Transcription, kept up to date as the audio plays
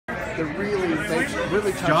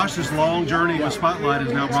really touched. Josh's long journey with Spotlight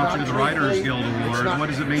has now brought you to the Writers Guild Award. What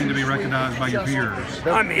does it mean to be recognized by your peers?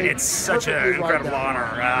 I mean, it's such an incredible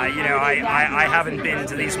honor. You know, I haven't been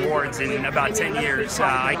to these awards in about 10 years.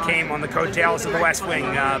 I came on the coattails of the West Wing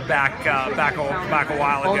back a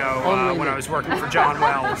while ago when I was working for John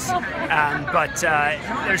Wells. But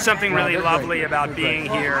there's something really lovely about being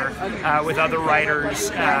here with other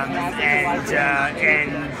writers and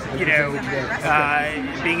you know,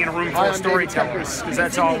 being in a room full of storytellers, because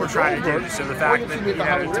that's all we're trying to do. So the fact that, you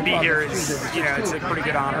know, to be here is, you know, it's a pretty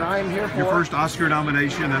good honor. Your first Oscar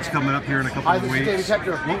nomination, that's coming up here in a couple of weeks.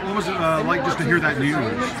 What was it like just to hear that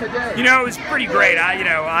news? You know, it was pretty great.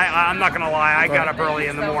 I'm not going to lie, I got up early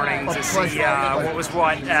in the morning to see what was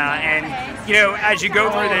what. And, you know, as you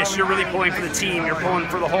go through this, you're really pulling for the team. You're pulling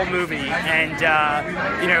for the whole movie. And,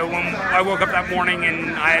 you know, when I woke up that morning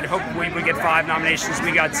and I had hoped we would get 5 nominations,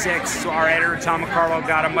 we got 6. So our editor, Tom McCarthy,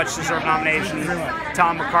 got a much-deserved nomination.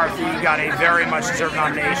 Tom McCarthy got a very much-deserved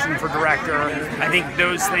nomination for director. I think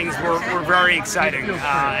those things were very exciting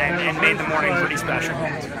and made the morning pretty special.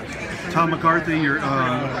 Tom McCarthy, your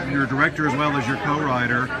director as well as your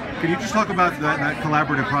co-writer. Can you just talk about that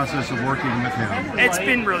collaborative process of working with him? It's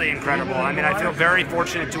been really incredible. I mean, I feel very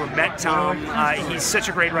fortunate to have met Tom. He's such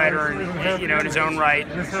a great writer, you know, in his own right.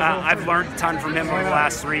 I've learned a ton from him over the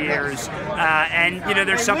last 3 years. And, you know,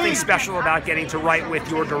 there's something special about getting to write with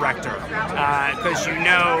your director, because you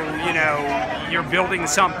know, you're building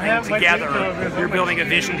something together. You're building a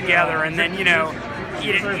vision together, and then, you know,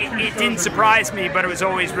 it didn't surprise me, but it was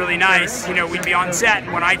always really nice. You know, we'd be on set,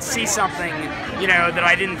 and when I'd see something, you know, that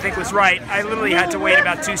I didn't think was right, I literally had to wait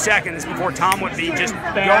about 2 seconds before Tom would be just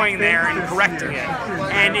going there and correcting it.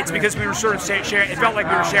 And it's because we were sort of sharing, it felt like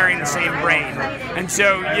we were sharing the same brain. And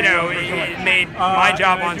so, you know, it made my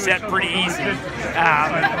job on set pretty easy.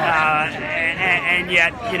 And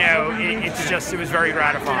yet, you know, it was very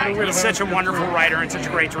gratifying. He's such a wonderful writer and such a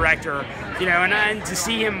great director, you know, and to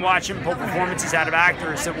see him, watch him pull performances out of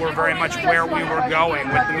actors that were very much where we were going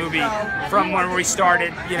with the movie from when we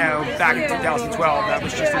started, you know, back in 2012, that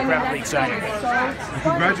was just incredibly exciting.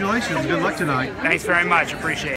 Congratulations. Good luck tonight. Thanks very much. Appreciate it.